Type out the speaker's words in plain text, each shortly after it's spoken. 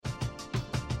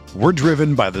We're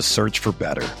driven by the search for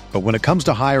better. But when it comes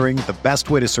to hiring, the best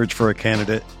way to search for a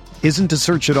candidate isn't to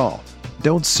search at all.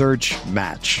 Don't search,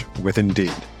 match with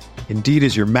Indeed. Indeed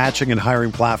is your matching and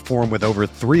hiring platform with over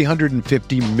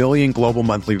 350 million global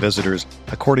monthly visitors,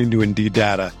 according to Indeed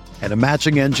data, and a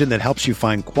matching engine that helps you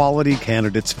find quality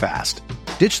candidates fast.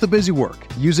 Ditch the busy work.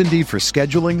 Use Indeed for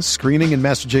scheduling, screening, and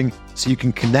messaging so you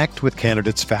can connect with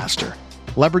candidates faster.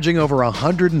 Leveraging over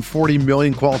 140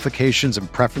 million qualifications and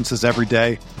preferences every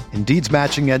day, Indeed's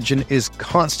matching engine is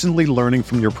constantly learning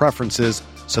from your preferences,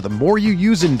 so the more you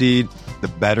use Indeed, the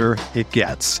better it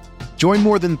gets. Join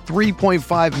more than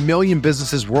 3.5 million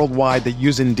businesses worldwide that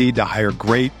use Indeed to hire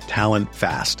great talent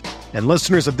fast. And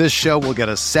listeners of this show will get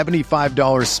a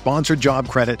 $75 sponsored job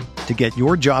credit to get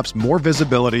your jobs more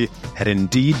visibility at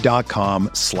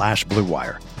Indeed.com/Blue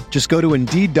Wire. Just go to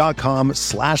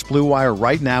Indeed.com/Blue Wire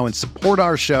right now and support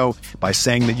our show by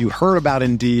saying that you heard about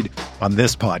Indeed on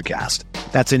this podcast.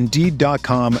 That's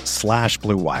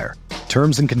Indeed.com/Blue Wire.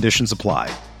 Terms and conditions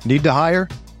apply. Need to hire?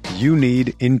 You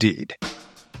need Indeed.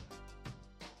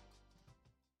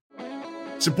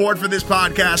 Support for this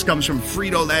podcast comes from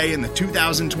Frito-Lay and the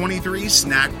 2023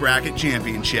 Snack Bracket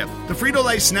Championship. The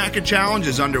Frito-Lay Snack-It Challenge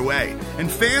is underway,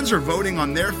 and fans are voting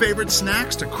on their favorite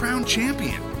snacks to crown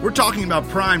champion. We're talking about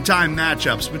prime-time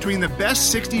matchups between the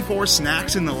best 64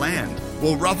 snacks in the land.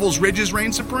 Will Ruffles Ridges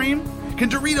reign supreme?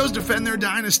 Can Doritos defend their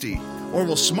dynasty? Or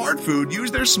will Smart Food use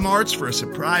their smarts for a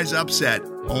surprise upset?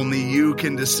 Only you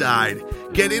can decide.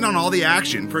 Get in on all the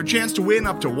action for a chance to win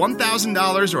up to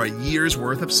 $1,000 or a year's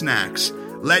worth of snacks.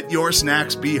 Let your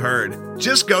snacks be heard.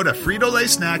 Just go to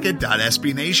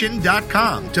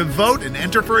fritolaysnacket.sbnation.com to vote and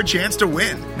enter for a chance to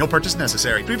win. No purchase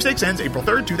necessary. Sweepstakes ends April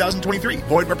 3rd, 2023.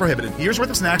 Void where prohibited. Year's worth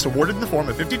of snacks awarded in the form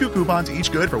of 52 coupons,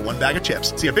 each good for one bag of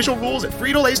chips. See official rules at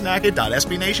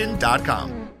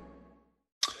fritolaysnacket.sbnation.com.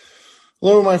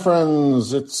 Hello, my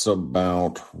friends. It's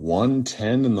about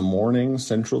 1:10 in the morning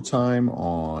Central Time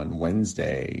on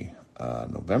Wednesday,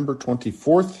 November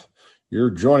 24th.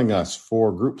 You're joining us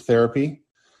for group therapy.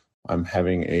 I'm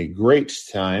having a great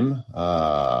time,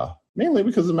 mainly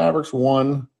because the Mavericks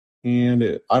won,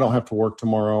 and I don't have to work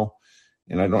tomorrow,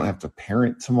 and I don't have to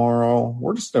parent tomorrow.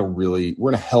 We're just we're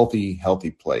in a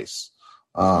healthy place.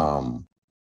 That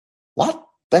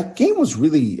game was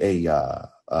really a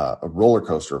roller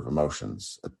coaster of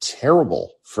emotions. A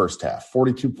terrible first half,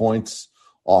 42 points,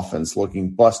 offense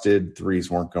looking busted,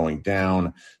 threes weren't going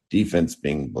down, defense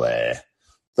being bleh.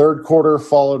 Third quarter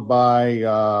followed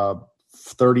by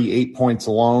 38 points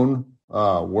alone,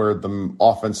 where the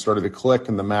offense started to click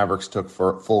and the Mavericks took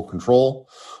full control,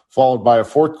 followed by a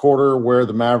fourth quarter where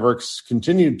the Mavericks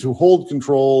continued to hold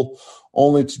control,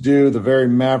 only to do the very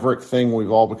Maverick thing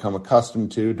we've all become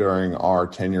accustomed to during our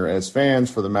tenure as fans,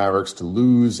 for the Mavericks to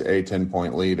lose a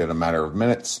 10-point lead in a matter of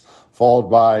minutes, followed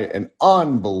by an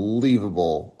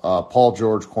unbelievable Paul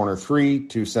George corner three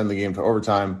to send the game to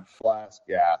overtime. Last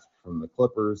gasp from the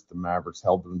Clippers. The Mavericks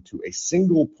held them to a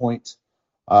single point,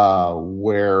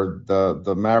 where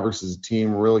the Mavericks as a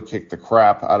team really kicked the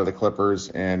crap out of the Clippers,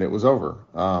 and it was over.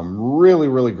 Really,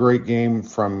 really great game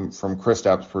from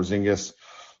Kristaps Porzingis.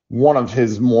 One of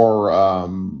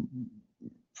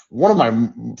my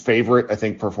favorite, I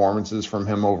think, performances from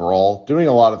him overall. Doing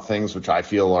a lot of things which I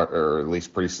feel are at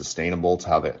least pretty sustainable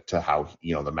to how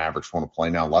the Mavericks want to play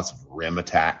now. Lots of rim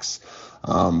attacks,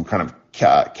 kind of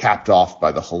capped off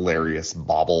by the hilarious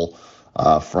bobble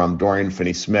from Dorian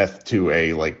Finney-Smith to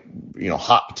a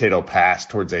hot potato pass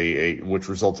towards which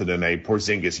resulted in a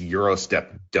Porzingis Euro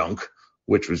step dunk,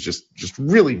 which was just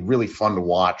really, really fun to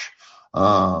watch.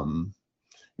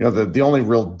 The only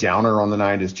real downer on the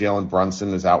night is Jalen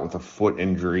Brunson is out with a foot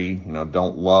injury.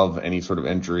 Don't love any sort of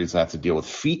injuries that have to deal with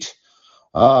feet.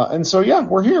 And so, yeah,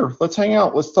 we're here. Let's hang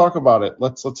out. Let's talk about it.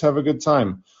 Let's have a good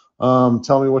time.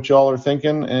 Tell me what y'all are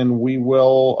thinking, and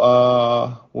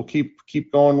we'll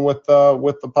keep going with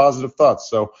the positive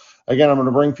thoughts. So again, I'm going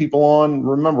to bring people on.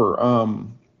 Remember,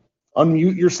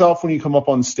 unmute yourself when you come up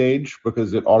on stage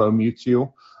because it auto mutes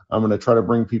you. I'm going to try to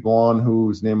bring people on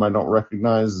whose name I don't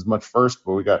recognize as much first,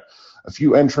 but we got a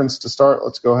few entrants to start.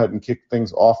 Let's go ahead and kick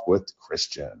things off with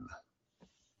Christian.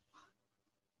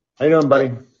 How you doing,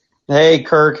 buddy? Hey,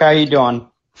 Kirk. How you doing?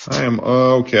 I am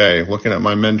okay. Looking at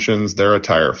my mentions, they're a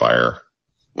tire fire.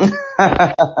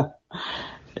 Yeah,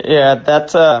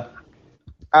 that's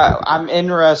I'm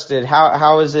interested.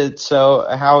 How is it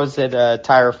a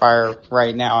tire fire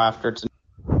right now after tonight?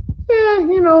 Yeah,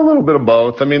 a little bit of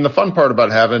both. I mean, the fun part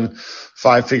about having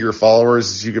 5-figure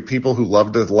followers is you get people who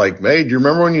love to hey, do you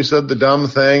remember when you said the dumb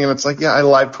thing? And it's like, yeah, I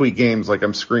live tweet games like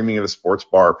I'm screaming at a sports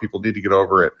bar. People need to get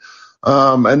over it.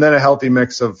 And then a healthy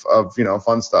mix of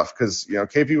fun stuff because,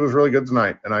 KP was really good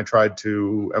tonight, and I tried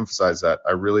to emphasize that.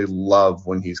 I really love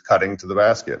when he's cutting to the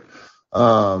basket. It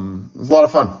was a lot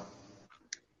of fun.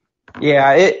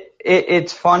 Yeah,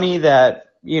 it's funny that,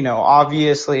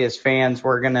 obviously as fans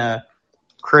we're going to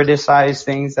criticize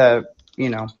things that,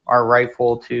 are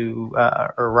rightful to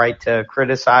or right to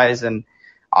criticize, and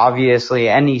obviously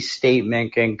any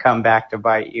statement can come back to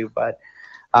bite you, but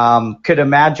could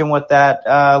imagine what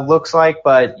that looks like.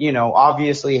 But,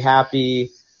 obviously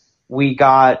happy we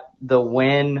got the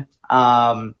win.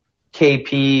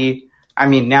 KP,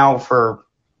 now for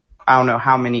I don't know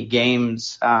how many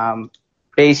games,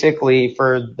 basically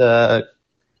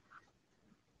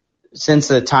since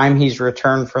the time he's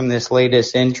returned from this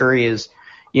latest injury is,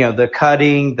 the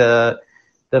cutting, the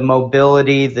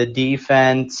mobility, the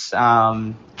defense,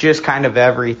 just kind of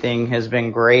everything has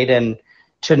been great. And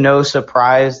to no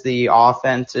surprise, the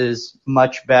offense is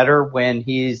much better when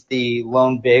he's the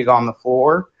lone big on the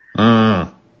floor.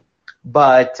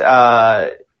 But,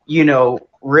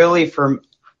 really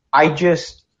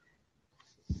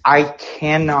I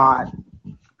cannot,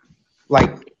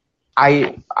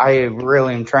 I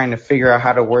really am trying to figure out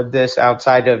how to word this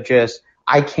outside of just,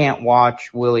 I can't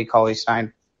watch Willie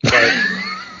Cauley-Stein. I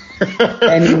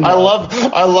love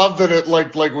that it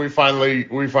like we finally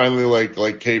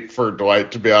like cape for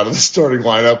Dwight to be out of the starting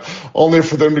lineup, only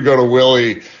for them to go to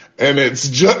Willie. And it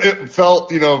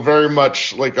felt, very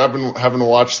much like I've been having to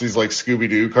watch these like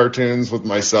Scooby-Doo cartoons with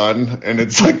my son, and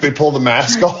it's like they pull the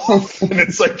mask off and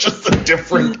it's like just a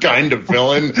different kind of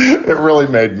villain. It really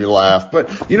made me laugh. But,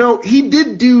 he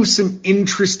did do some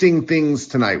interesting things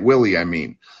tonight, Willie,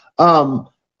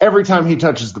 every time he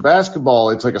touches the basketball,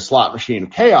 it's like a slot machine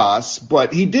of chaos,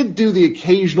 but he did do the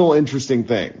occasional interesting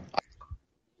thing.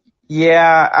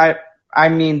 Yeah,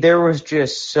 there was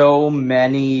just so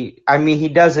many. He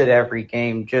does it every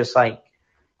game, just like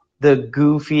the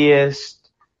goofiest,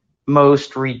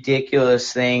 most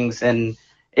ridiculous things. And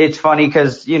it's funny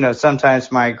because,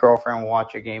 sometimes my girlfriend will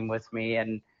watch a game with me,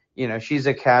 and, she's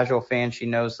a casual fan. She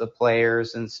knows the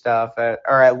players and stuff,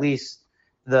 or at least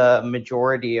the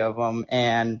majority of them.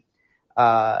 And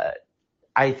I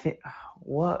think,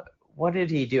 what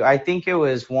did he do? I think it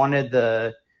was one of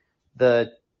the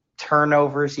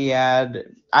turnovers he had,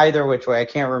 either which way, I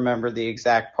can't remember the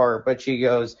exact part, but she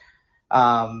goes,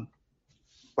 why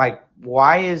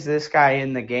is this guy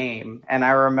in the game? And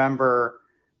I remember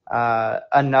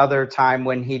another time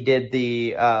when he did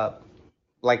the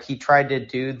he tried to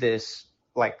do this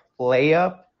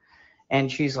layup,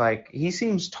 and she's like, he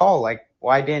seems tall,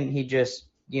 why didn't he just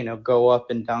go up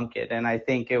and dunk it? And I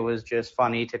think it was just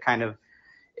funny to kind of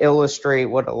illustrate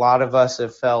what a lot of us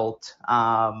have felt.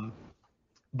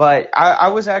 But I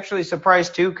was actually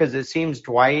surprised, too, because it seems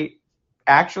Dwight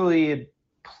actually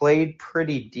played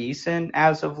pretty decent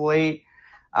as of late.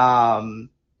 I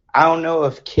don't know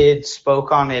if kids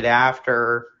spoke on it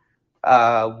after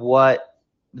what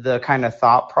the kind of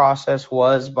thought process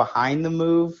was behind the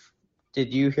move.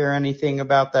 Did you hear anything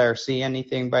about that or see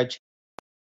anything by chance?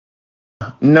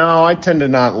 No, I tend to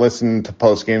not listen to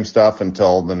post-game stuff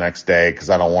until the next day because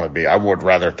I don't want to be – I would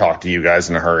rather talk to you guys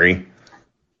in a hurry.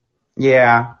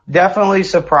 Yeah, definitely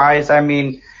surprised.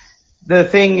 The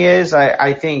thing is,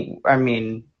 I think,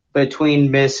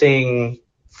 between missing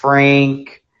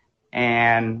Frank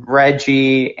and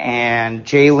Reggie and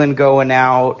Jalen going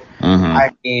out,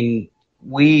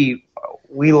 we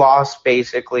lost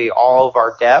basically all of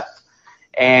our depth.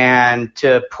 And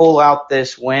to pull out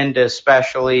this win,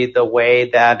 especially the way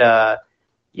that,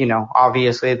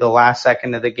 obviously the last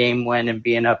second of the game went and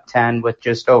being up 10 with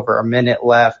just over a minute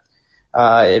left,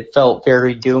 it felt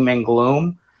very doom and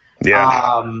gloom.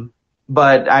 Yeah.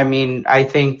 But I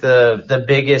think the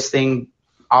biggest thing,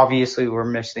 obviously we're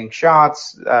missing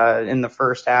shots, in the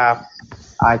first half.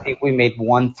 I think we made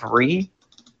 1 3,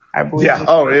 I believe. Yeah.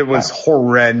 Oh, it was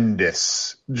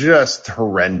horrendous, just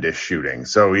horrendous shooting.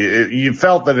 So you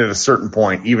felt that at a certain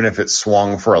point, even if it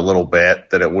swung for a little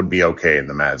bit, that it would be okay in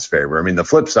the Mavs' favor. The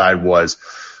flip side was,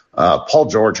 Paul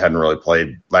George hadn't really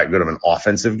played that good of an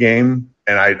offensive game.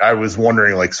 And I was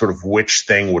wondering, sort of which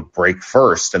thing would break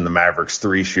first, and the Mavericks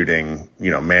 3 shooting,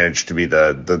 managed to be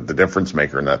the difference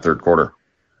maker in that third quarter.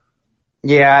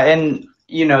 Yeah, and,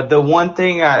 the one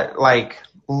thing,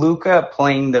 Luka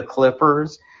playing the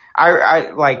Clippers,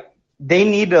 they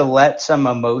need to let some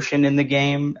emotion in the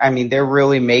game. They're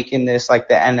really making this the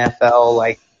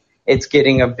NFL, it's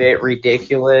getting a bit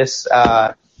ridiculous.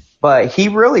 But he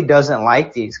really doesn't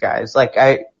like these guys.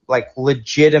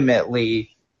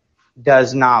 Legitimately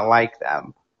does not like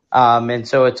them. And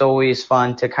so it's always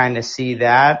fun to kind of see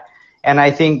that. And I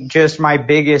think just my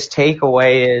biggest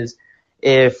takeaway is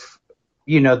if,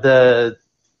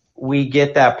 we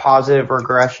get that positive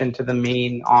regression to the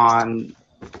mean on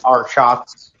our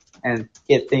shots and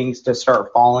get things to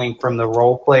start falling from the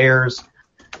role players.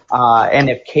 And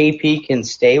if KP can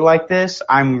stay like this,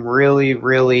 I'm really,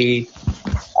 really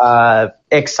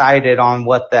excited on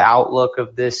what the outlook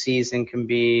of this season can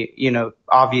be,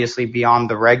 obviously beyond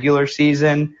the regular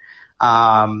season.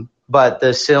 But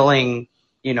the ceiling,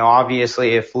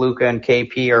 obviously if Luka and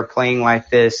KP are playing like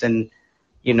this and,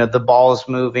 the ball's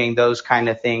moving, those kind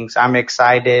of things, I'm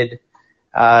excited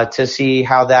to see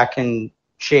how that can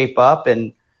shape up.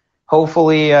 And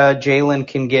hopefully Jalen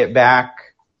can get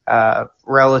back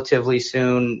relatively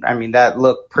soon. I mean, that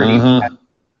looked pretty bad.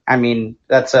 I mean,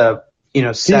 that's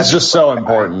he's just so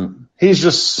important. He's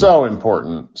just so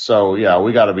important. So yeah,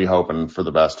 we got to be hoping for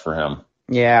the best for him.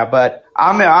 Yeah, but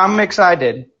I'm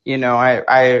excited.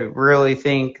 I really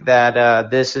think that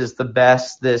this is the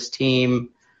best this team,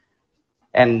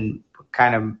 and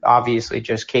kind of obviously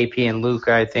just KP and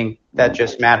Luka. I think that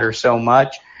just matters so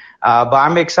much. But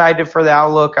I'm excited for the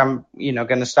outlook. I'm,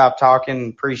 going to stop talking.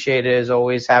 Appreciate it as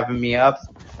always having me up.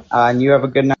 And you have a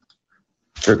good night.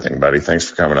 Sure thing, buddy. Thanks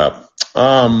for coming up.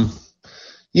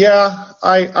 Yeah,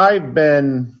 I've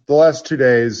been the last 2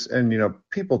 days, and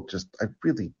people I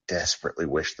really desperately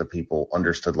wish that people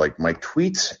understood, like, my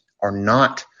tweets are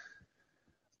not,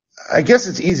 I guess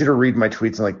it's easy to read my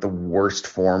tweets in like the worst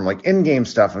form, like in-game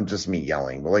stuff. I'm just me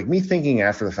yelling, but like me thinking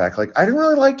after the fact, like I didn't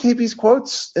really like KP's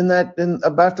quotes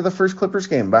after the first Clippers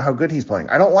game about how good he's playing.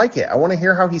 I don't like it. I want to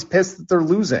hear how he's pissed that they're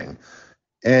losing,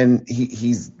 and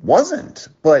he wasn't.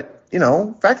 But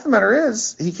fact of the matter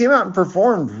is, he came out and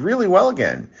performed really well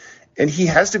again, and he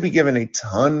has to be given a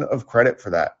ton of credit for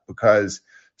that, because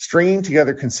stringing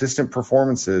together consistent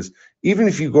performances, even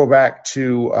if you go back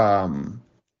to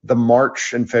the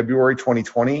March and February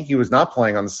 2020, he was not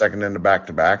playing on the second end of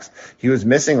back-to-backs. He was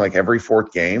missing like every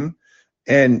fourth game,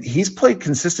 and he's played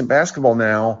consistent basketball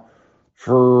now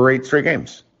for 8 straight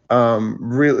games.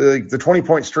 Really, like, the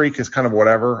 20-point streak is kind of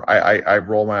whatever. I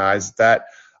roll my eyes at that.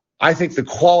 I think the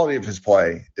quality of his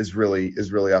play is really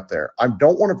up there. I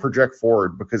don't want to project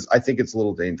forward because I think it's a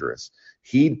little dangerous.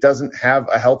 He doesn't have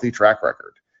a healthy track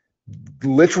record.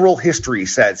 Literal history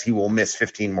says he will miss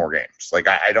 15 more games. Like,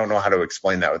 I don't know how to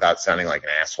explain that without sounding like an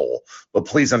asshole, but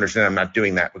please understand I'm not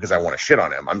doing that because I want to shit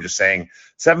on him. I'm just saying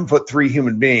 7'3"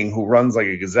 human being who runs like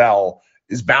a gazelle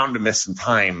is bound to miss some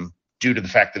time due to the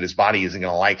fact that his body isn't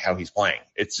going to like how he's playing.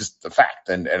 It's just the fact.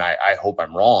 And I hope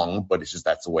I'm wrong, but it's just,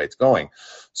 that's the way it's going.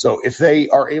 So if they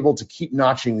are able to keep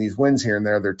notching these wins here and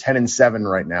there, they're 10-7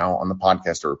 right now. On the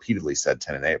podcast, I repeatedly said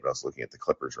 10-8, but I was looking at the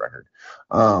Clippers record.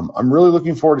 I'm really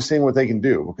looking forward to seeing what they can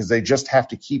do, because they just have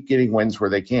to keep getting wins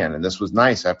where they can. And this was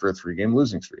nice after a 3-game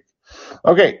losing streak.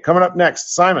 Okay, coming up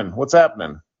next, Simon, what's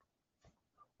happening?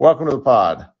 Welcome to the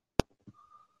pod.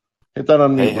 Hit that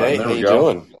unmute button. Hey, there how we you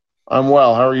go. doing? I'm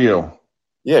well. How are you?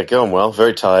 Yeah, going well.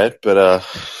 Very tired, but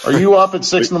Are you up at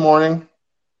 6 in the morning?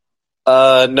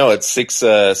 No, it's 6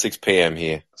 p.m.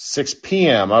 here. 6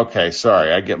 p.m. Okay,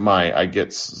 sorry. I get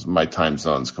my time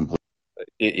zones complete.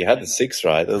 You had the 6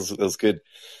 right. That was good.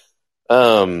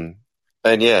 And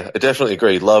yeah, I definitely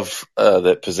agree. Love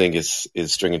that Porzingis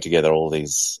is stringing together all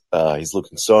these. He's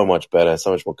looking so much better,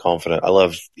 so much more confident. I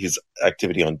love his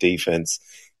activity on defense.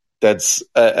 That's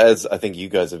as I think you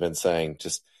guys have been saying.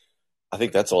 Just, I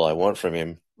think that's all I want from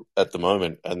him at the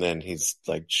moment. And then he's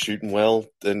like shooting well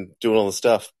and doing all the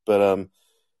stuff. But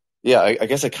yeah, I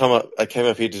guess I came up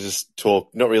here to just talk,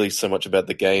 not really so much about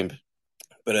the game,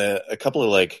 but a couple of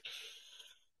like,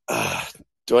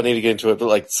 do I need to get into it? But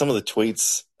like some of the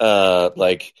tweets,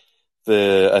 like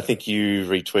I think you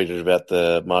retweeted about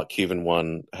the Mark Cuban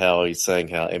one, how he's saying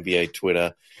how NBA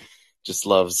Twitter just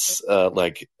loves,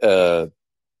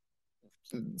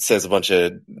 says a bunch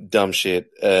of dumb shit.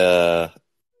 Yeah,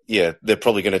 they're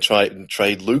probably going to try and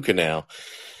trade Luka now.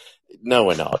 No,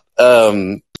 we're not.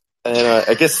 And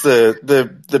I guess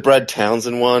the Brad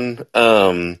Townsend one,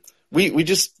 we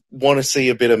just want to see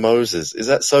a bit of Moses. Is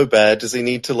that so bad? Does he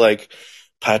need to like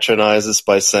patronize us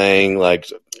by saying like,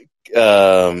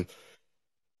 Tyson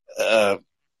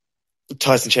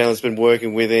Chandler's been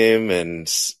working with him, and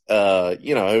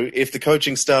if the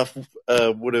coaching staff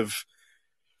would have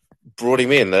brought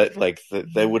him in,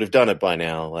 they would have done it by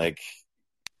now. Like,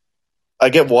 I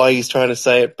get why he's trying to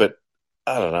say it, but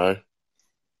I don't know.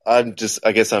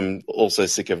 I guess I'm also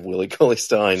sick of Willie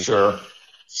Cauley-Stein. Sure.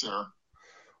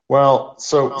 Well,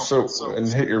 so and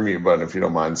hit your mute button if you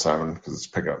don't mind, Simon, because it's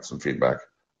picking up some feedback.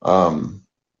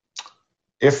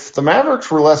 If the Mavericks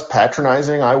were less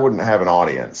patronizing, I wouldn't have an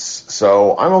audience.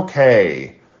 So I'm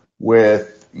okay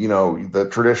with, the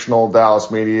traditional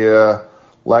Dallas media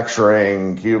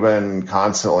lecturing Cuban,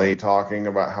 constantly talking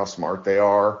about how smart they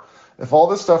are. If all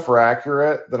this stuff were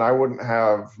accurate, then I wouldn't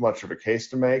have much of a case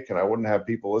to make, and I wouldn't have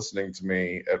people listening to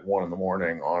me at 1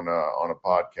 a.m. on a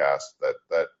podcast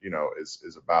that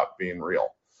is about being real.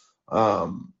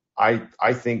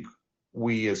 I think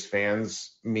we as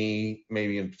fans, me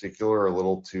maybe in particular, are a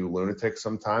little too lunatic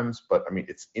sometimes. But I mean,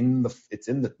 it's in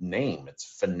the name. It's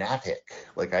fanatic.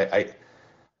 Like I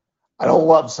don't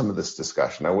love some of this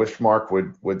discussion. I wish Mark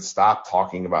would stop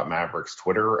talking about Mavericks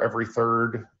Twitter every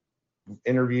third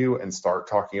interview and start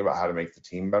talking about how to make the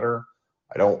team better.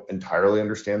 I don't entirely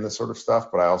understand this sort of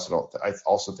stuff, but I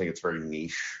also think it's very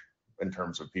niche in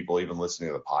terms of people even listening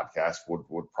to the podcast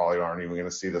would probably aren't even going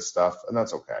to see this stuff, and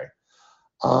that's okay.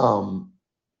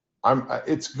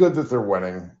 It's good that they're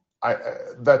winning.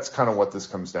 That's kind of what this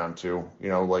comes down to.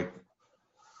 Like,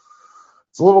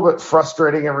 it's a little bit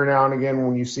frustrating every now and again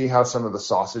when you see how some of the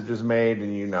sausage is made,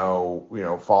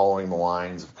 and following the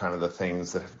lines of kind of the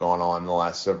things that have gone on in the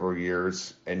last several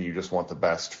years, and you just want the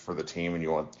best for the team, and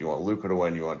you want Luka to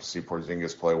win, you want to see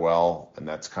Porzingis play well, and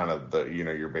that's kind of the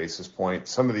your basis point.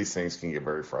 Some of these things can get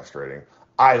very frustrating.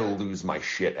 I lose my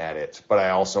shit at it, but I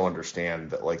also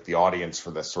understand that like the audience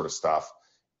for this sort of stuff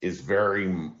is very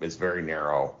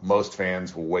narrow. Most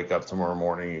fans will wake up tomorrow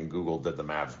morning and Google "did the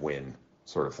Mavs win"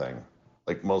 sort of thing.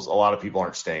 Like a lot of people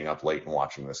aren't staying up late and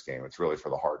watching this game. It's really for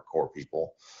the hardcore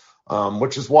people,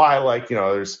 which is why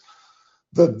there's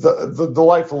the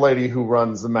delightful lady who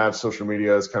runs the Mavs social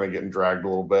media is kind of getting dragged a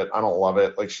little bit. I don't love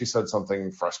it. Like, she said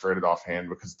something frustrated offhand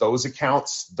because those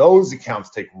accounts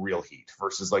take real heat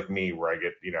versus like me, where I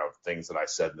get, things that I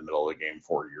said in the middle of the game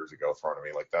 4 years ago thrown at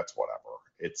me. Like, that's whatever.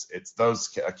 It's those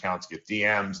accounts get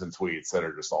DMs and tweets that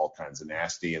are just all kinds of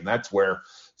nasty. And that's where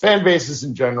fan bases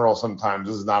in general, sometimes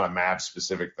this is not a Mavs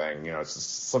specific thing. It's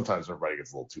just, sometimes everybody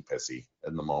gets a little too pissy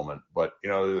in the moment. But,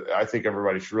 I think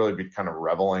everybody should really be kind of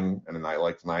reveling in a night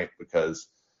like tonight because,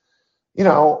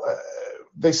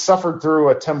 they suffered through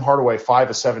a Tim Hardaway 5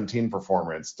 of 17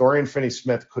 performance. Dorian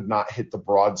Finney-Smith could not hit the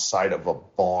broadside of a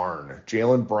barn.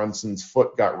 Jalen Brunson's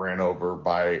foot got ran over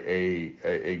by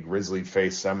a Grizzly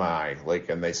face semi,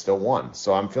 and they still won.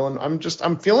 So I'm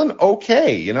feeling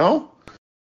okay,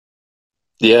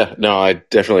 Yeah, no, I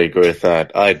definitely agree with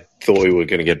that. I thought we were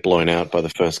going to get blown out by the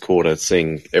first quarter,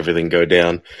 seeing everything go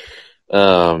down.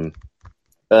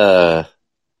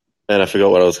 And I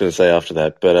forgot what I was going to say after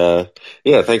that. But,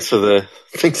 yeah, thanks for the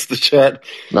chat.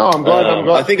 No, I'm glad.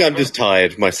 I think I'm just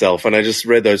tired myself, and I just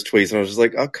read those tweets, and I was just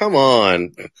like, oh, come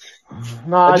on.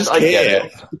 No, I get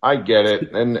it. I get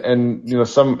it. And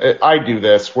I do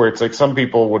this where it's like some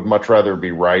people would much rather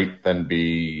be right than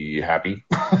be happy.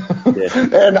 Yeah.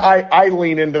 And I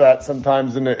lean into that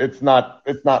sometimes, and it's not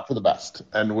for the best.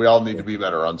 And we all need to be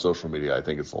better on social media. I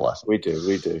think it's the lesson. We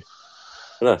do.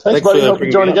 No, thanks, buddy. Hope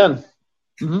you join again.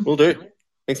 Mm-hmm. We'll do.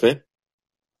 Thanks, man.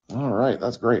 All right.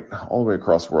 That's great. All the way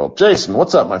across the world. Jason,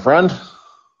 what's up, my friend?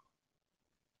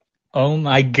 Oh,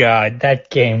 my God. That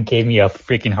game gave me a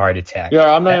freaking heart attack.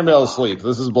 Yeah, I'm not going to be able to sleep.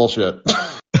 This is bullshit.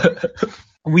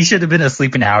 We should have been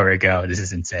asleep an hour ago. This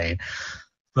is insane.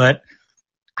 But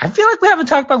I feel like we haven't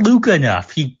talked about Luka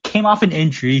enough. He came off an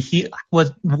injury. He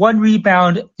was 1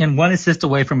 rebound and 1 assist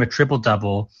away from a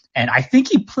triple-double. And I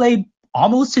think he played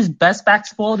almost his best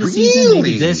basketball of the season.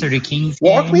 Maybe this or the Kings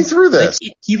game. Walk me through this.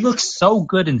 He looked so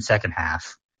good in the second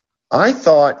half. I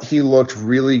thought he looked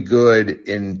really good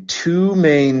in 2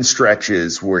 main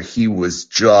stretches where he was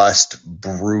just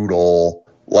brutal.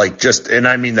 And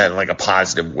I mean that in like a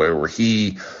positive way, where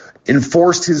he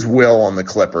enforced his will on the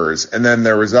Clippers. And then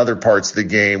there was other parts of the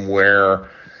game where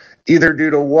either due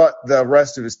to what the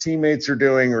rest of his teammates are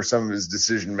doing or some of his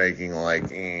decision making,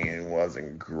 it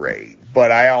wasn't great.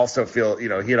 But I also feel, he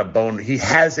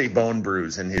has a bone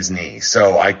bruise in his knee.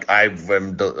 So I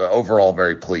am overall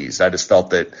very pleased. I just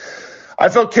felt that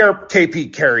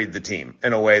KP carried the team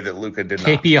in a way that Luka did not.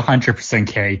 KP 100%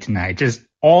 carried tonight. Just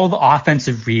all the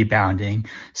offensive rebounding.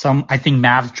 I think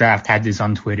Mavs Draft had this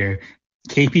on Twitter.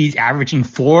 KP's averaging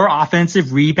 4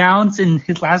 offensive rebounds in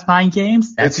his last 9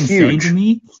 games. That's insane to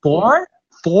me. 4?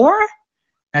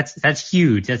 That's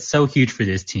huge. That's so huge for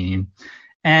this team.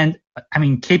 And I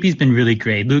mean, KP's been really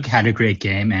great. Luke had a great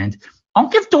game, and I'll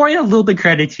give Dorian a little bit of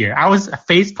credit here. I was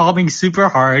face palming super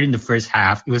hard in the first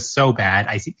half. It was so bad.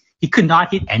 He could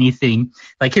not hit anything.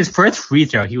 Like his first free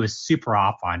throw, he was super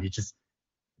off on. It's just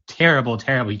terrible,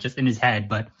 just in his head.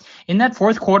 But in that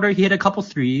fourth quarter, he hit a couple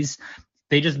threes.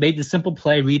 They just made the simple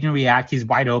play, read and react. He's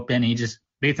wide open, and he just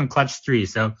made some clutch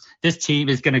threes. So this team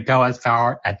is going to go as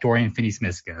far as Dorian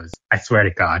Finney-Smith goes. I swear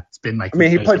to God. It's been like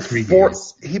he played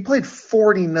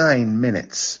 49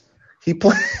 minutes. He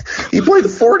played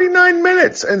 49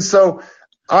 minutes. And so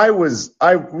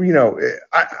don't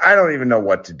even know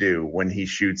what to do when he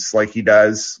shoots like he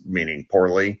does, meaning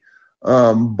poorly.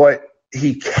 But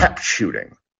he kept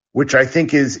shooting, which I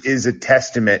think is a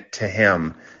testament to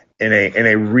him in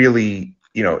a really,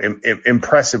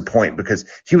 impressive point, because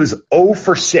he was 0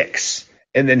 for 6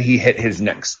 and then he hit his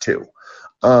next 2.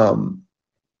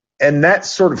 And that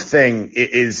sort of thing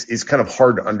is kind of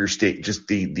hard to understate, just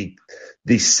the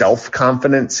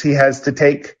self-confidence he has to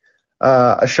take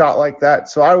a shot like that.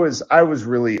 So I was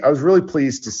really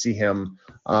pleased to see him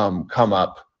come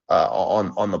up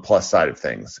on the plus side of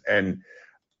things. And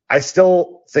I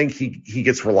still think he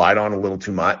gets relied on a little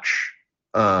too much,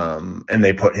 and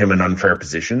they put him in unfair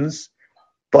positions.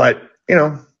 But,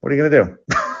 what are you going to do?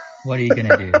 What are you going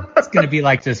to do? It's going to be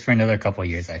like this for another couple of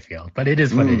years, I feel. But it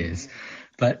is what it is.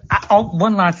 But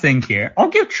one last thing here. I'll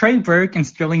give Trey Burke and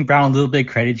Sterling Brown a little bit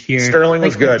of credit here. Sterling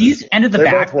was good. These end of the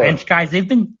back bench guys, they've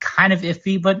been kind of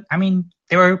iffy, but,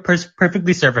 they were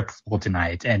perfectly serviceable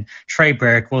tonight. And Trey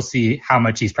Burke, we'll see how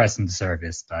much he's pressing the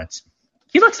service. But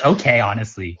he looks okay,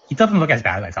 honestly. He doesn't look as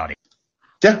bad as I thought he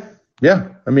did. Yeah.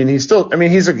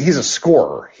 He's a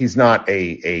scorer. He's not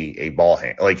a ball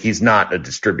hand. Like, he's not a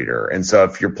distributor. And so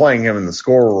if you're playing him in the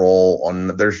scorer role,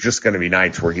 there's just going to be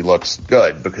nights where he looks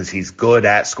good because he's good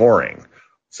at scoring.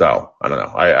 So I don't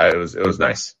know. It was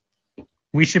nice.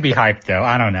 We should be hyped though.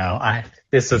 I don't know.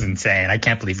 This was insane. I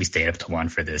can't believe we stayed up to 1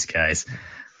 for this, guys.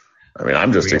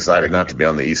 I'm just excited not to be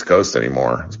on the East Coast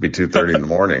anymore. It'd be 2:30 in the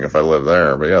morning if I live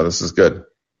there. But yeah, this is good.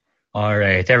 All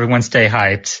right. Everyone stay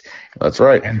hyped. That's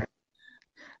right. And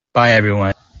bye,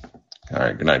 everyone. All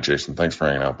right. Good night, Jason. Thanks for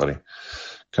hanging out, buddy.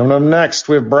 Coming up next,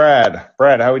 we have Brad.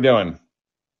 Brad, how we doing?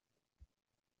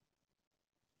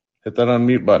 Hit that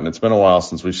unmute button. It's been a while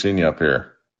since we've seen you up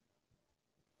here.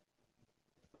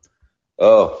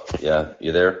 Oh, yeah.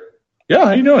 You there? Yeah.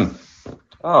 How you doing?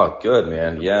 Oh, good,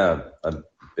 man. Yeah. I've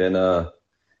been,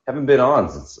 haven't been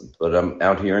on but I'm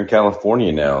out here in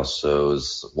California now. So it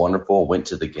was wonderful. Went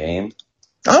to the game.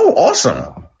 Oh,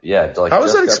 awesome. Yeah. How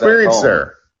was that experience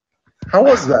there? How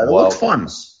was that? It looked fun.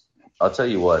 I'll tell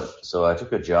you what. So I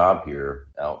took a job here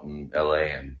out in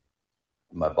LA, and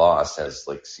my boss has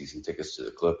season tickets to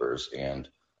the Clippers, and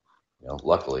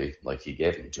luckily, he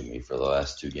gave them to me for the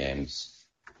last 2 games.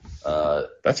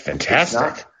 That's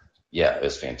fantastic. Yeah, it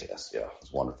was fantastic. Yeah, it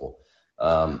was wonderful.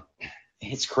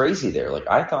 It's crazy there.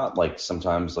 I thought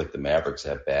sometimes the Mavericks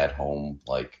have bad home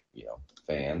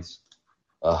fans.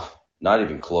 Not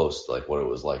even close to what it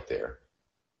was like there.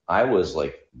 I was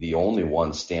the only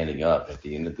one standing up at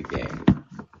the end of the game.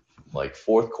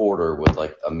 Fourth quarter with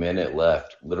a minute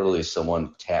left, literally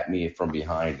someone tapped me from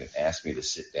behind and asked me to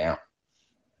sit down.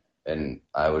 And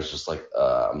I was just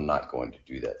I'm not going to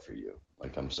do that for you.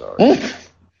 I'm sorry.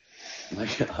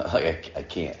 I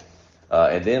can't.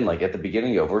 And then at the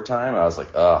beginning of overtime, I was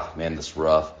oh man, this is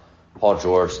rough. Paul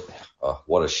George,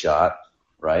 what a shot,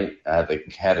 right? I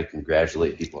had to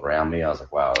congratulate people around me. I was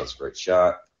wow, that was a great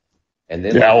shot. And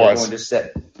then everyone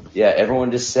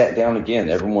just sat down again.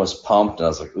 Everyone was pumped, and I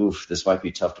was oof, this might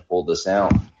be tough to pull this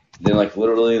out. And then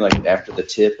literally after the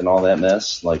tip and all that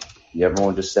mess,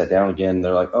 everyone just sat down again.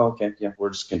 They're oh, okay, yeah,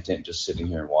 we're just content just sitting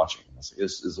here and watching. I was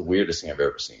this is the weirdest thing I've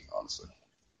ever seen, honestly.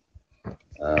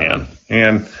 And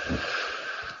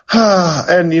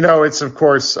it's of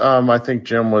course I think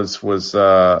Jim was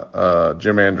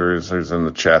Jim Andrews, who's in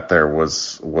the chat there,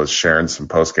 was sharing some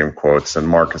post-game quotes, and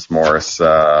Marcus Morris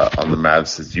on the Mavs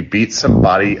says, "You beat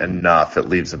somebody enough, it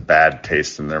leaves a bad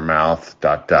taste in their mouth. ...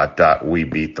 We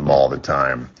beat them all the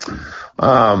time."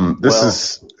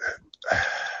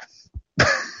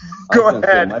 Go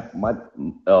ahead. I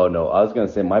was going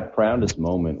to say my proudest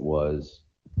moment was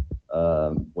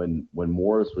when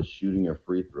Morris was shooting a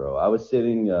free throw. I was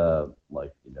sitting I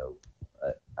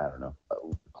don't know,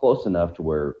 close enough to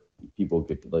where people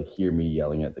could hear me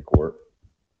yelling at the court,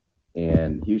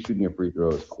 and he was shooting a free throw.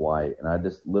 It was quiet, and I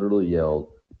just literally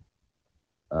yelled,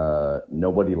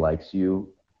 "Nobody likes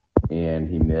you," and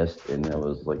he missed, and it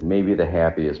was maybe the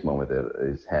happiest moment that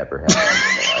has ever happened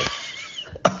in my life.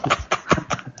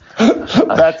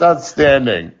 That's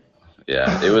outstanding.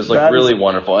 Yeah, it was really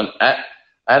wonderful. And I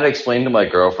had to explain to my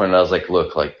girlfriend, I was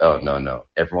look, oh, no,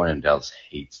 everyone in Dallas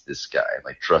hates this guy.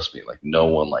 Trust me, no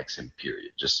one likes him,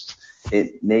 period. Just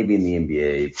maybe in the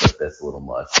NBA, but that's a little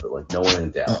much, but no one in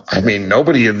Dallas.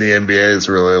 Nobody in the NBA is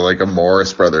really a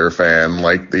Morris brother fan.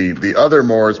 The other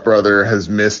Morris brother has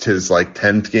missed his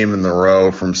 10th game in a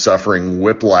row from suffering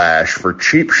whiplash for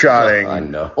cheap shotting. I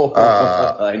know.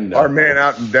 I know. Our man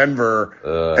out in Denver,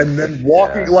 and then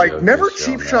walking never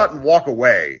cheap shot and walk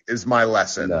away is my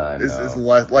lesson. No, I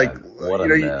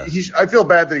feel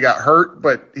bad that he got hurt,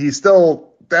 but he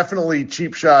still definitely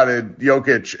cheap shotted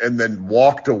Jokic and then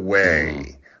walked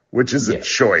away, which is a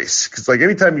choice. Because like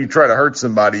anytime you try to hurt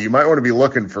somebody, you might want to be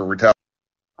looking for retaliation.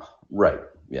 Right.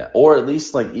 Yeah. Or at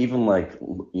least like even like,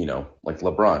 you know, like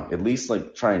LeBron, at least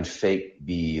like try and fake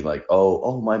be like,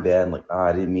 oh, my bad. Like,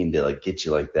 I didn't mean to like get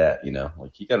you like that, you know,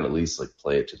 like you got to at least like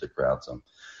play it to the crowd some.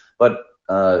 But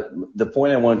the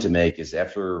point I wanted to make is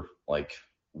after like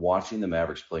watching the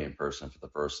Mavericks play in person for the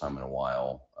first time in a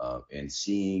while and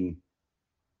seeing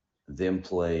them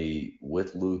play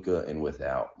with Luka and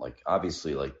without, like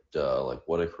obviously like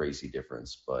what a crazy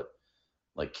difference. But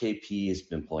like KP has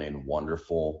been playing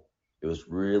wonderful. It was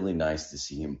really nice to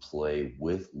see him play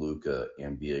with Luka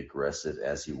and be aggressive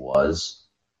as he was.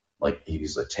 Like he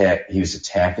was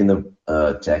attacking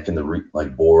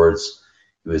the boards.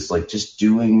 He was like just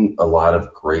doing a lot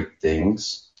of great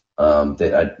things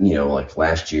that I, you know, like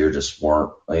last year just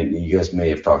weren't. You guys may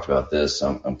have talked about this.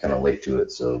 I'm kind of late to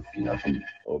it, so you know if I'm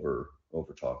over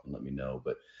talking, let me know.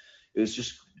 But it was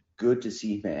just good to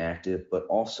see him active, but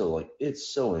also like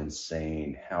it's so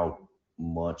insane how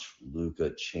much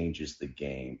Luka changes the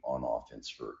game on offense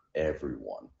for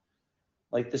everyone.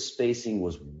 Like the spacing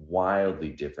was wildly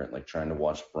different. Like trying to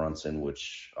watch Brunson,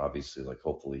 which obviously like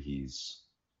hopefully he's,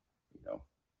 you know,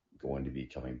 going to be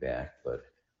coming back, but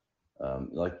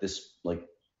like this, like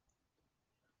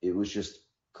it was just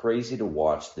crazy to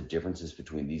watch the differences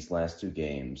between these last two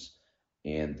games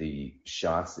and the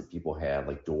shots that people had.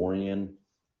 Like Dorian,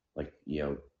 like, you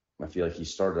know, I feel like he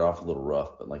started off a little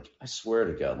rough, but like I swear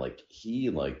to God, like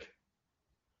he like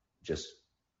just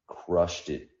crushed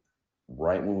it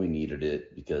right when we needed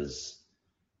it because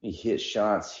he hit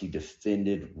shots. He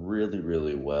defended really,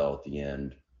 really well at the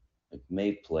end, like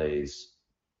made plays,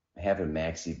 having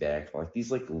Maxey back, like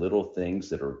these like little things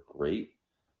that are great.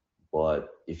 But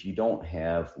if you don't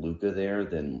have Luka there,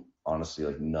 then honestly,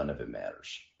 like none of it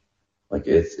matters. Like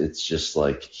it's just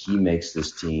like he makes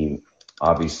this team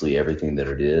obviously everything that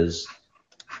it is.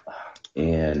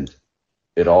 And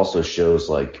it also shows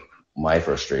like my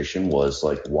frustration was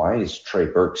like, why does Trey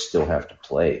Burke still have to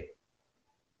play?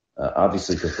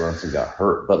 Obviously because Brunson got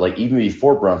hurt, but like even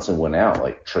before Brunson went out,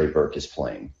 like Trey Burke is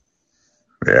playing.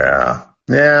 Yeah.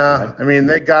 I mean,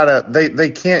 they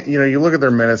can't, you know, you look at their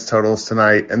minutes totals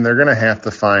tonight and they're going to have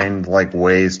to find like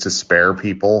ways to spare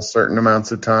people certain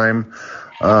amounts of time.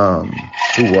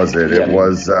 Who was it? It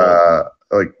was,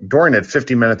 like Dorian had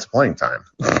 50 minutes of playing time.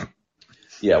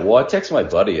 Yeah, well, I texted my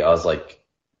buddy. I was like,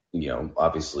 you know,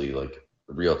 obviously like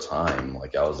real time.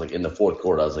 Like I was like in the fourth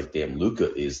quarter, I was like, damn,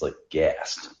 Luka is like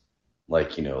gassed.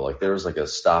 Like, you know, like there was like a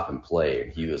stop and play,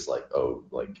 and he was like, oh,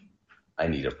 like I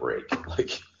need a break.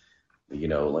 Like, you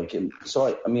know, like, and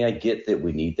so I mean, I get that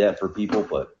we need that for people,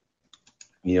 but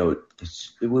you know,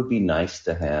 it would be nice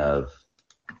to have,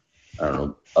 I don't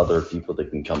know, other people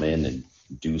that can come in and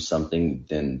do something.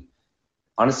 Then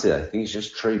honestly, I think it's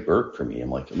just Trey Burke for me.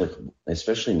 I'm like,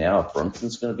 especially now if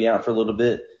Brunson's going to be out for a little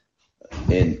bit,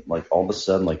 and like all of a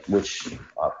sudden, like, which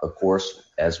of course,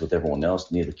 as with everyone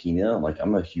else, Ntilikina, like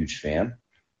I'm a huge fan,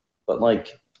 but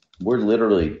like we're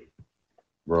literally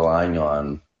relying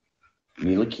on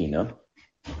Ntilikina,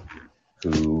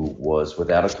 who was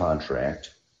without a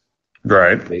contract,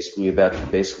 right? Basically about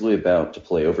to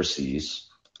play overseas,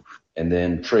 and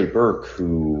then Trey Burke,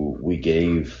 who we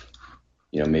gave.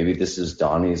 You know, maybe this is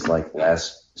Donnie's like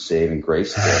last saving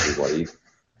grace to everybody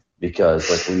because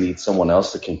like we need someone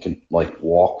else that can like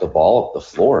walk the ball up the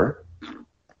floor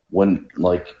when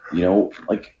like, you know,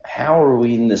 like how are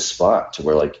we in this spot to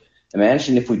where like,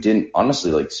 imagine if we didn't,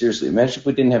 honestly, like seriously, imagine if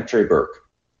we didn't have Trey Burke,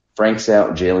 Frank's out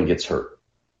and Jalen gets hurt.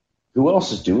 Who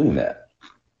else is doing that?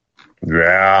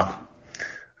 Yeah.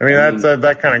 I mean,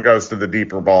 that kind of goes to the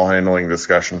deeper ball handling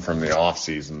discussion from the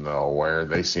offseason, though, where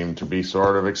they seem to be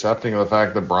sort of accepting of the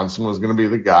fact that Brunson was going to be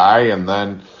the guy. And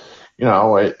then, you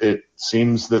know, it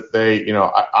seems that they, you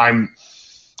know,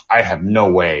 I have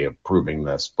no way of proving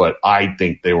this, but I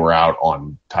think they were out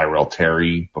on Tyrell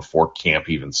Terry before camp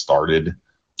even started,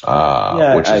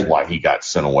 which is why he got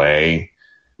sent away.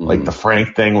 Like the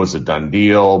Frank thing was a done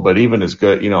deal, but even as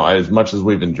good, you know, as much as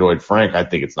we've enjoyed Frank, I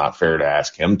think it's not fair to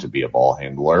ask him to be a ball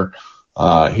handler.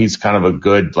 He's kind of a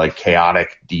good, like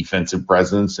chaotic defensive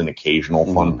presence and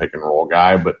occasional fun pick and roll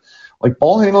guy, but like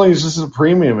ball handling is just a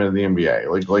premium in the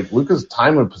NBA. Like Luka's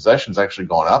time of possession's actually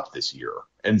gone up this year.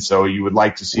 And so you would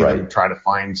like to see them try to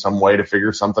find some way to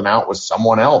figure something out with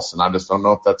someone else. And I just don't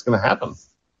know if that's going to happen.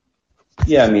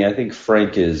 Yeah, I mean, I think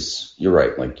Frank is, you're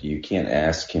right. Like, you can't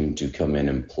ask him to come in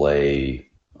and play,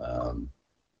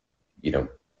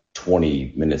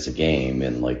 20 minutes a game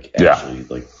and, like, actually,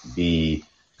 like, be,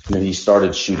 you know, he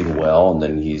started shooting well and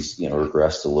then he's, you know,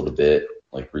 regressed a little bit.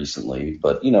 like recently,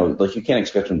 but like you can't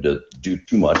expect him to do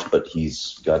too much, but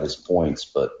he's got his points.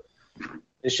 But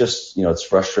it's just, it's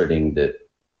frustrating that,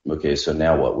 okay, so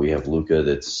now what? We have Luka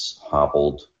that's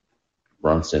hobbled,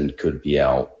 Brunson could be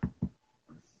out,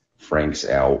 Frank's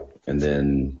out, and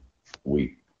then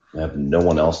we have no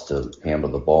one else to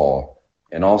handle the ball.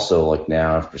 And also, like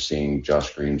now, after seeing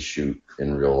Josh Green shoot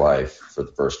in real life for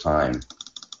the first time,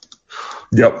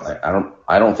 Yep.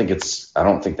 I don't think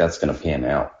that's going to pan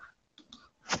out.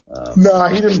 No,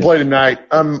 he didn't play tonight.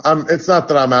 It's not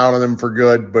that I'm out on him for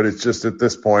good, but it's just at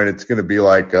this point, it's going to be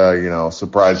like,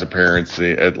 surprise appearance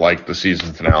at like the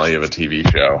season finale of a TV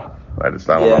show. I don't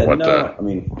know what to. I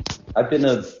mean, I've been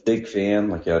a big fan.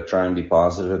 Like, I try and be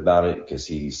positive about it because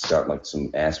he's got like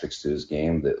some aspects to his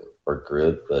game that are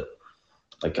good. But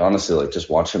like honestly, like just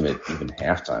watch him at even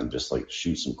halftime, just like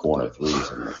shoot some corner threes.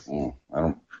 I'm like,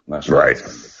 I'm not sure. Right.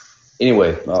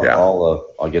 Anyway, I'll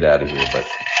get out of here. But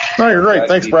no, you're great.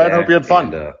 Thanks, Brad. Hope you had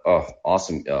fun. And,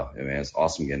 awesome. Man, it's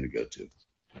awesome getting to go to.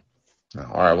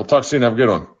 All right, we'll talk soon. Have a good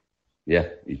one. Yeah,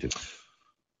 you too.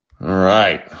 All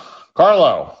right,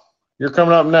 Carlo, you're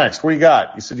coming up next. What you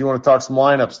got? You said you want to talk some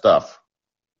lineup stuff.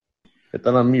 Hit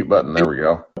that unmute button. There we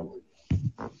go.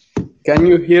 Can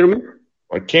you hear me?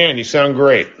 I can. You sound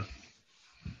great.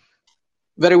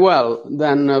 Very well.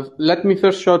 Then let me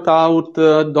first shout out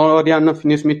Dorian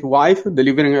Finney-Smith's wife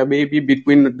delivering a baby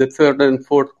between the third and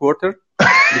fourth quarter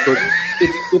because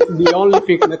it's the only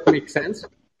thing that makes sense.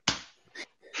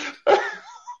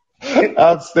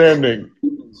 Outstanding.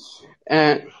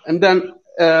 And then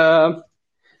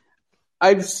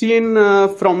I've seen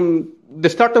from the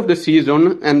start of the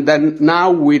season and then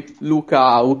now with Luka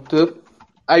out,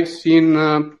 I've seen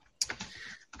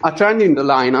a trend in the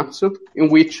lineups in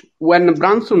which when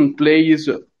Brunson plays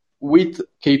with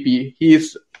KP,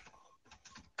 he's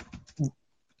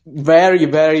very,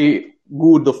 very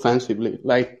good offensively.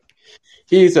 Like,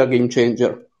 he's a game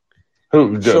changer.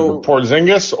 Who,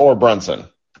 Porzingis or Brunson?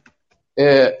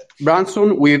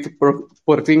 Brunson with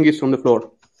Porzingis on the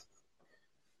floor.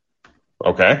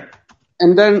 Okay.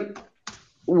 And then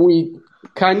we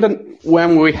kind of,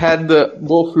 when we had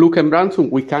both Luke and Brunson,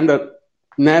 we kind of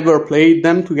never played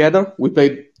them together. We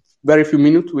played very few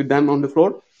minutes with them on the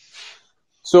floor.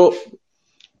 So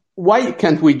why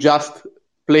can't we just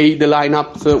play the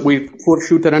lineups with four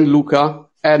shooter and Luka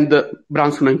and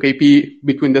Brunson and KP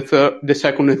between the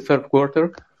second and third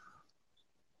quarter?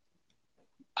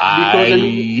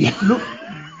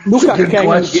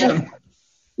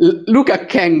 Luka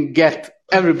can get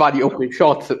everybody open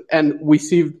shots, and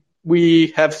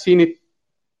we have seen it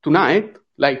tonight,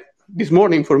 like this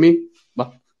morning for me.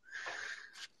 But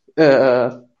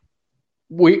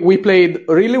we played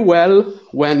really well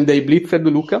when they blitzed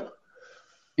Luka.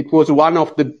 It was one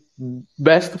of the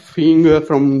best things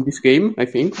from this game, I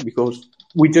think, because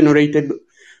we generated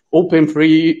open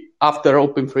three after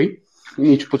open three in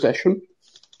each possession.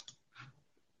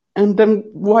 And then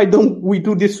why don't we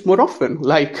do this more often?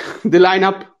 Like the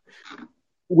lineup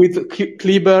with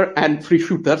Kleber and three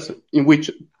shooters, in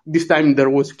which this time there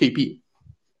was KP.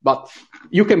 But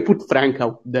you can put Frank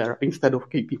out there instead of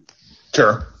KP.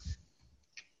 Sure.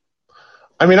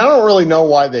 I mean, I don't really know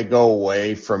why they go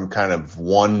away from kind of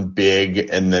one big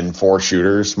and then four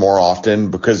shooters more often,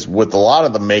 because with a lot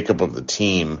of the makeup of the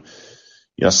team,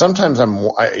 you know, sometimes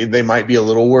they might be a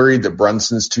little worried that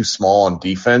Brunson's too small on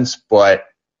defense, but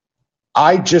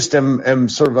I just am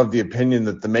sort of the opinion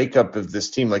that the makeup of this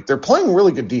team, like they're playing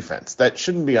really good defense. That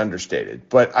shouldn't be understated.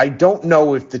 But I don't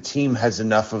know if the team has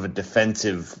enough of a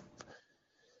defensive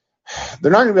 –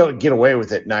 they're not going to be able to get away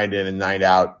with it night in and night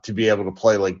out to be able to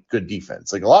play like good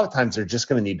defense. Like a lot of times they're just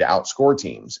going to need to outscore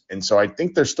teams. And so I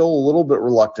think they're still a little bit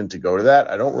reluctant to go to that.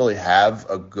 I don't really have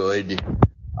a good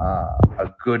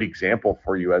example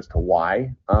for you as to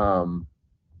why.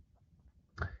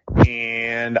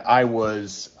 And I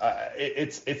was,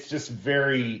 it's just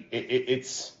very,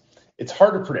 it's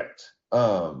hard to predict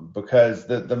because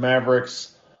the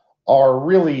Mavericks are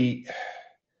really,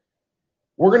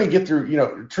 we're going to get through, you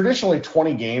know, traditionally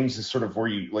 20 games is sort of where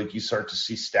you start to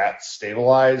see stats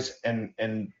stabilize. And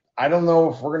I don't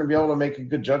know if we're going to be able to make a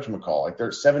good judgment call. Like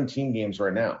there's 17 games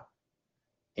right now.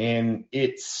 And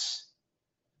it's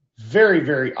very,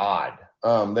 very odd.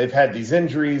 They've had these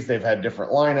injuries. They've had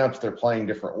different lineups. They're playing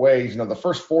different ways. You know, the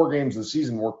first 4 games of the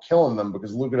season were killing them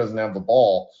because Luka doesn't have the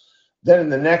ball. Then in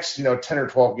the next, 10 or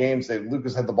 12 games,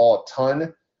 Luka's had the ball a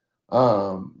ton.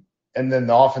 And then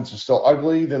the offense was still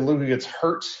ugly. Then Luka gets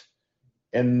hurt.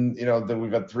 And, then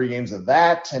we've had 3 games of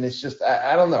that. And it's just,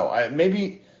 I don't know.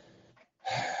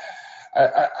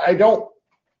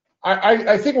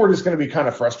 I think we're just going to be kind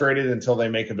of frustrated until they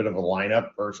make a bit of a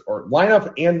lineup or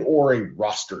lineup and or a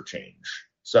roster change.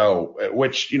 So,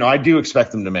 which, I do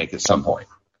expect them to make at some point.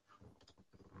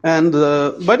 And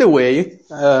by the way,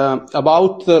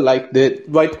 about the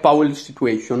Dwight Powell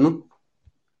situation,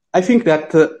 I think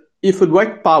that if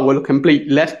Dwight Powell can play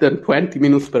less than 20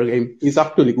 minutes per game, is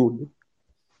actually good.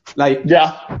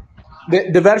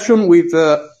 The version with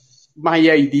my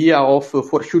idea of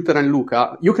for Shooter and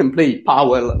Luka, you can play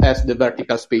Powell as the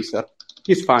vertical spacer.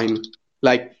 He's fine.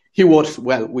 He works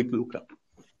well with Luka.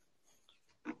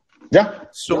 Yeah.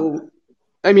 So,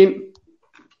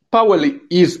 Powell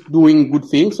is doing good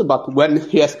things, but when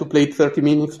he has to play 30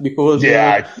 minutes because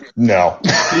no,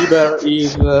 Kleber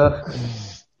is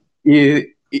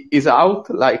out,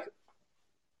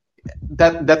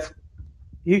 that's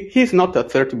he's not a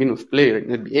 30 minutes player in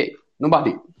the NBA.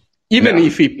 Nobody, even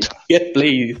if he get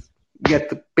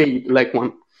paid like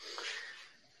one.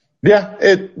 Yeah,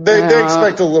 they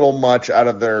expect a little much out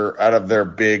of their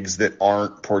bigs that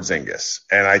aren't Porzingis,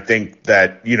 and I think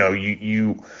that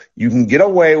you can get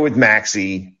away with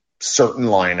Maxey certain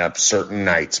lineups, certain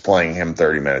nights playing him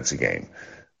 30 minutes a game.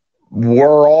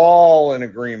 We're all in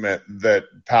agreement that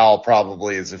Powell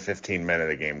probably is a 15-minute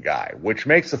a game guy, which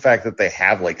makes the fact that they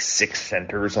have 6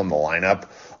 centers on the lineup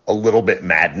a little bit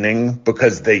maddening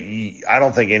because I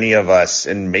don't think any of us,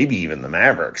 and maybe even the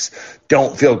Mavericks,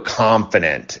 don't feel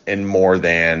confident in more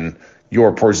than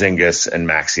your Porzingis and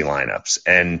Maxey lineups.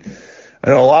 And I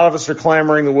know a lot of us are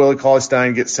clamoring that Willie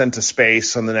Cauley-Stein gets sent to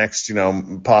space on the next,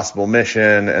 possible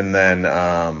mission. And then,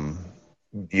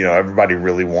 everybody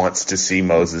really wants to see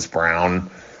Moses Brown.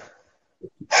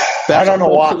 I don't know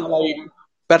why.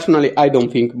 Personally, I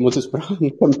don't think Moses Brown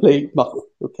can play, but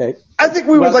okay. I think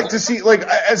we would like to see,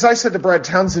 as I said to Brad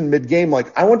Townsend mid-game,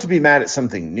 I want to be mad at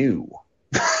something new.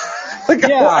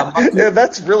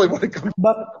 That's really what it comes.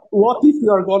 But what if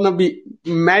you are gonna be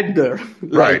madder?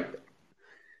 Right.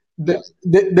 The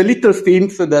little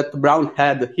stints that Brown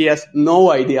had, he has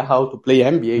no idea how to play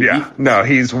NBA. Yeah, no,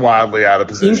 he's wildly out of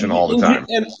position all the time.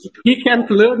 And he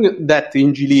can't learn that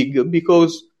in G League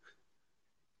because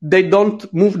they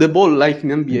don't move the ball like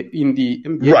in the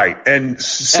NBA. Right, and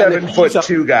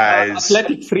 7'2" guys.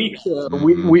 Athletic freaks,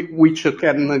 which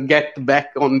can get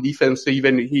back on defense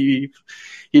even if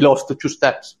he lost 2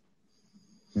 steps.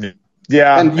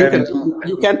 Yeah. And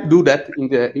you can't do that in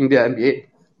the NBA.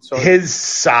 So his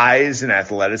size and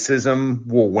athleticism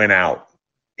will win out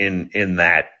in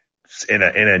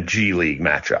a G League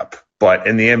matchup. But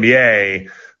in the NBA,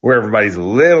 where everybody's a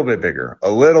little bit bigger,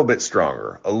 a little bit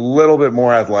stronger, a little bit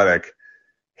more athletic,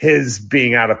 his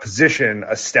being out of position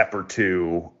a step or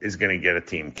two is going to get a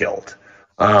team killed.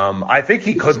 I think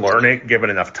he could learn it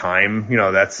given enough time.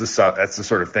 That's the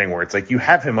sort of thing where it's you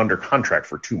have him under contract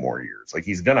for 2 more years. I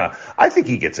think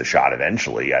he gets a shot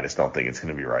eventually. I just don't think it's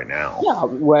going to be right now. Yeah,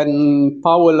 when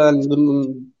Powell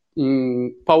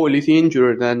is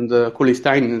injured and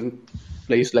Cauley-Stein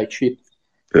plays like shit.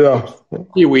 Yeah.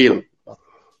 He will.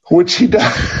 Which he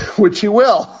does, which he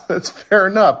will. That's fair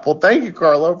enough. Well, thank you,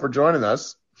 Carlo, for joining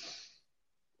us.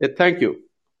 Yeah, thank you.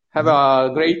 Have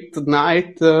a great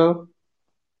night to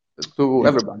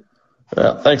everybody.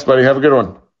 Yeah, thanks, buddy. Have a good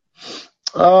one.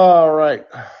 All right.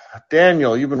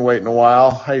 Daniel, you've been waiting a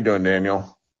while. How you doing,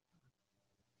 Daniel?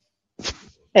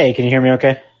 Hey, can you hear me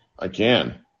okay? I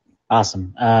can.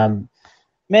 Awesome.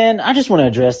 Man, I just want to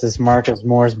address this Marcus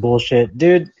Morris bullshit.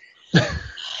 Dude.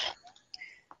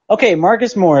 Okay,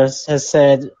 Marcus Morris has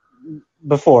said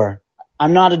before,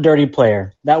 I'm not a dirty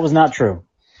player. That was not true.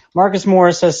 Marcus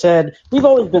Morris has said, we've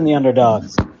always been the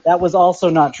underdogs. That was also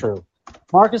not true.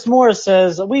 Marcus Morris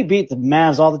says, we beat the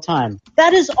Mavs all the time.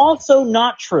 That is also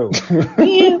not true.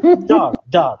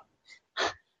 Dog.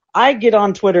 I get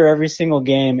on Twitter every single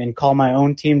game and call my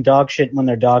own team dog shit when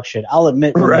they're dog shit. I'll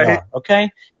admit when they are,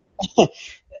 okay?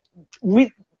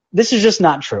 This is just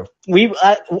not true.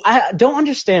 I don't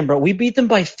understand, bro. We beat them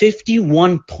by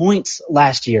 51 points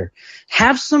last year.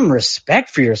 Have some respect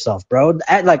for yourself, bro.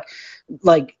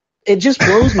 It just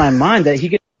blows my mind that he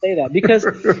could say that because,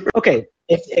 okay,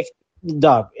 if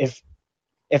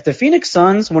the Phoenix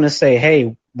Suns want to say,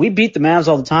 hey, we beat the Mavs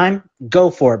all the time,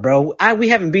 go for it, bro. We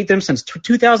haven't beat them since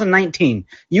 2019.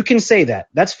 You can say that.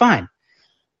 That's fine.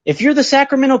 If you're the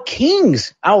Sacramento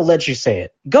Kings, I'll let you say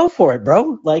it. Go for it,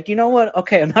 bro. You know what?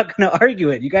 Okay, I'm not going to argue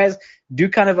it. You guys do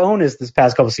kind of own us this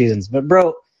past couple seasons. But,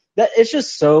 bro, it's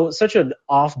just such an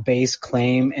off-base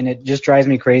claim, and it just drives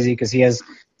me crazy because he has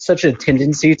such a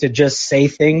tendency to just say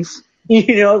things,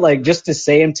 just to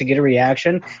say them to get a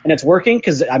reaction. And it's working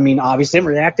because, obviously I'm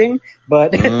reacting,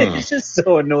 but it's just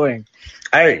so annoying.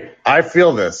 Hey, I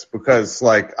feel this because,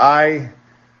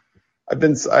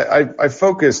 I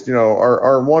focused,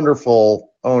 our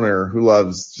wonderful owner who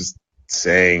loves just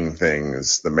saying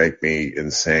things that make me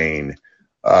insane,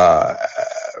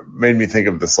 made me think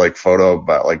of this like photo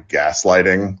about like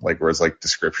gaslighting, like where it's like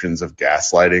descriptions of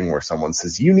gaslighting where someone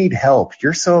says, you need help.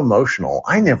 You're so emotional.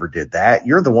 I never did that.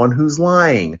 You're the one who's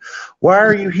lying. Why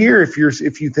are you here if you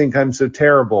think I'm so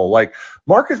terrible? Like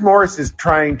Marcus Morris is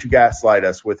trying to gaslight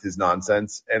us with his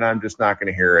nonsense, and I'm just not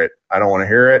going to hear it. I don't want to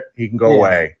hear it. He can go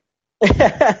away.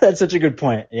 That's such a good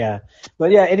point. Yeah.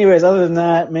 But yeah, anyways, other than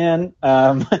that, man,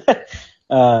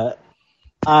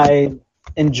 I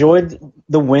enjoyed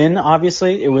the win.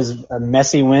 Obviously, it was a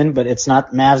messy win, but it's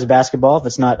not Mavs basketball if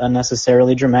it's not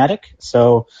unnecessarily dramatic.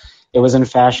 So it was in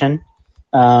fashion.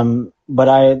 But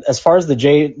as far as the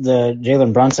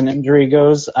Jalen Brunson injury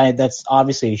goes, that's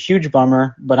obviously a huge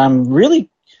bummer. But I know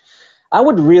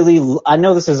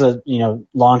this is a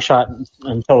long shot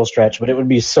and total stretch, but it would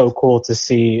be so cool to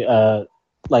see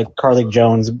like Carlik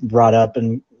Jones brought up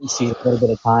and see a little bit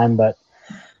of time. But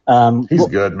he's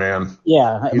good, man.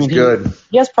 Yeah, he's good.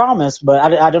 He has promise,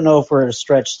 but I don't know if we're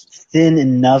stretched thin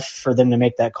enough for them to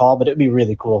make that call. But it'd be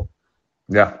really cool.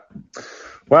 Yeah.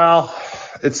 Well,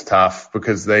 it's tough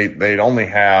because they'd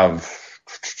have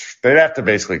to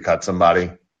basically cut somebody.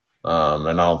 And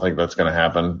I don't think that's going to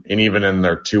happen. And even in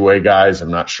their two-way guys,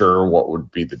 I'm not sure what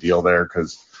would be the deal there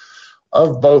because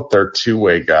of both their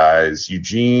two-way guys,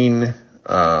 Eugene,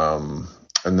 and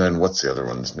then what's the other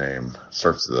one's name?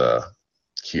 Starts with a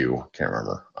Q. Can't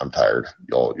remember. I'm tired.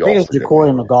 Y'all I think it's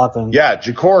Ja'Cory McLaughlin. Yeah,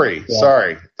 Ja'Cory. Yeah.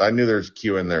 Sorry. I knew there's a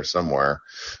Q in there somewhere.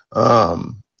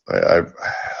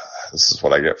 This is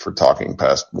what I get for talking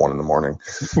past 1 a.m.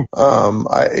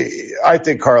 I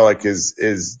think Carlik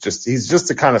he's just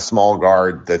the kind of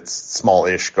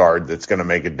smallish guard that's going to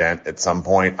make a dent at some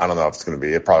point. I don't know if it's going to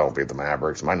be, it probably won't be the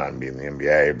Mavericks. It might not even be in the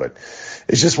NBA, but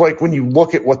it's just like when you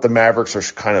look at what the Mavericks are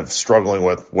kind of struggling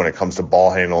with when it comes to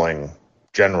ball handling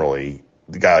generally,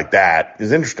 the guy like that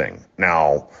is interesting.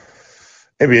 Now,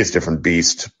 maybe it's a different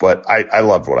beast, but I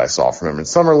loved what I saw from him in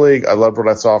Summer League. I loved what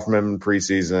I saw from him in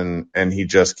preseason, and he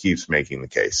just keeps making the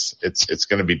case. It's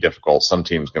going to be difficult. Some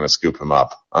team's going to scoop him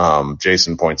up.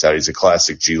 Jason points out he's a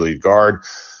classic G League guard.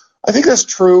 I think that's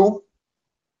true.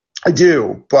 I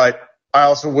do, but I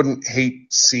also wouldn't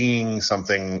hate seeing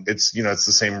something. It's the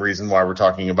same reason why we're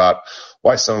talking about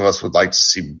why some of us would like to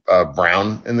see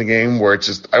Brown in the game, where it's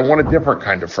just, I want a different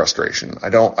kind of frustration.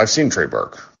 I've seen Trey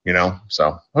Burke,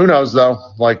 so who knows though?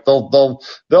 Like the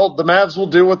Mavs will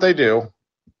do what they do.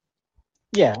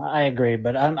 Yeah, I agree.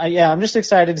 But I'm just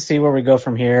excited to see where we go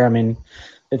from here. I mean,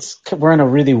 we're in a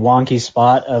really wonky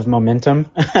spot of momentum,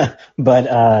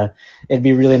 but it'd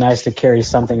be really nice to carry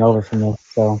something over from this.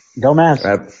 So go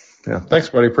Mavs. Yeah, thanks,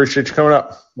 buddy. Appreciate you coming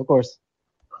up. Of course.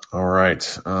 All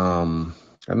right.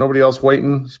 Got nobody else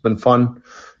waiting. It's been fun.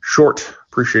 Short.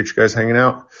 Appreciate you guys hanging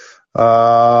out.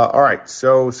 All right.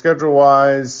 So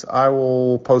schedule-wise, I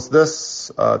will post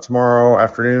this tomorrow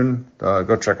afternoon.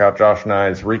 Go check out Josh and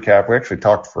I's recap. We actually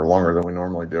talked for longer than we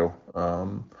normally do.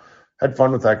 Had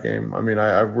fun with that game. I mean,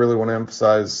 I really want to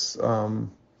emphasize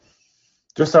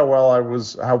just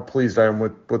how pleased I am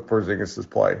with Porzingis'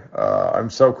 play. I'm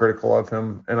so critical of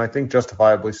him, and I think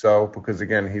justifiably so, because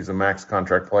again, he's a max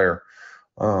contract player.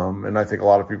 And I think a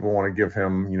lot of people want to give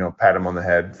him, pat him on the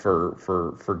head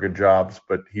for good jobs,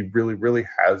 but he really, really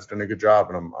has done a good job,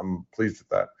 and I'm pleased with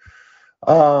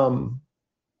that.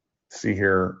 See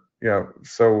here.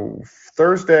 So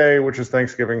Thursday, which is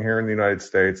Thanksgiving here in the United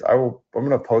States, I'm going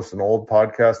to post an old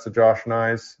podcast to Josh and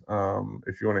I's.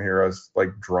 If you want to hear us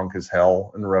like drunk as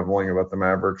hell and reveling about the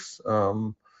Mavericks,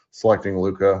 selecting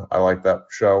Luka. I like that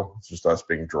show. It's just us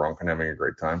being drunk and having a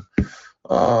great time.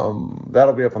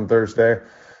 That'll be up on Thursday.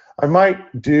 I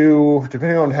might do,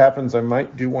 depending on what happens, I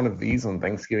might do one of these on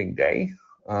Thanksgiving Day,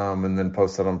 and then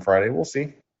post that on Friday. We'll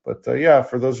see. But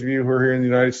for those of you who are here in the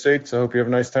United States, I hope you have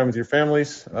a nice time with your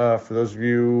families. For those of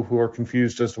you who are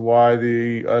confused as to why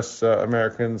us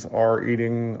Americans are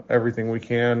eating everything we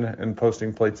can and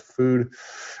posting plates of food,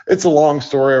 it's a long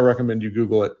story. I recommend you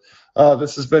Google it.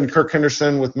 This has been Kirk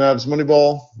Henderson with Mavs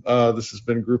Moneyball. This has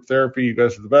been Group Therapy. You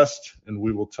guys are the best, and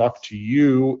we will talk to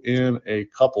you in a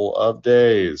couple of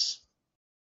days.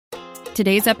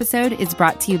 Today's episode is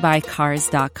brought to you by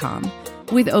Cars.com.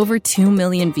 With over 2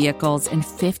 million vehicles and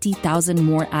 50,000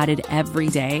 more added every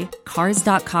day,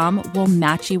 Cars.com will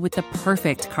match you with the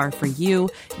perfect car for you,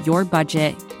 your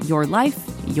budget, your life,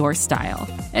 your style.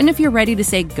 And if you're ready to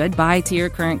say goodbye to your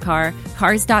current car,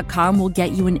 Cars.com will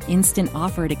get you an instant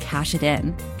offer to cash it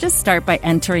in. Just start by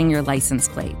entering your license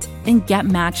plate and get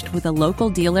matched with a local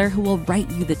dealer who will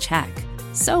write you the check.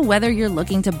 So whether you're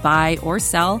looking to buy or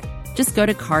sell, just go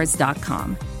to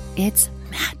Cars.com. It's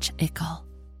magical.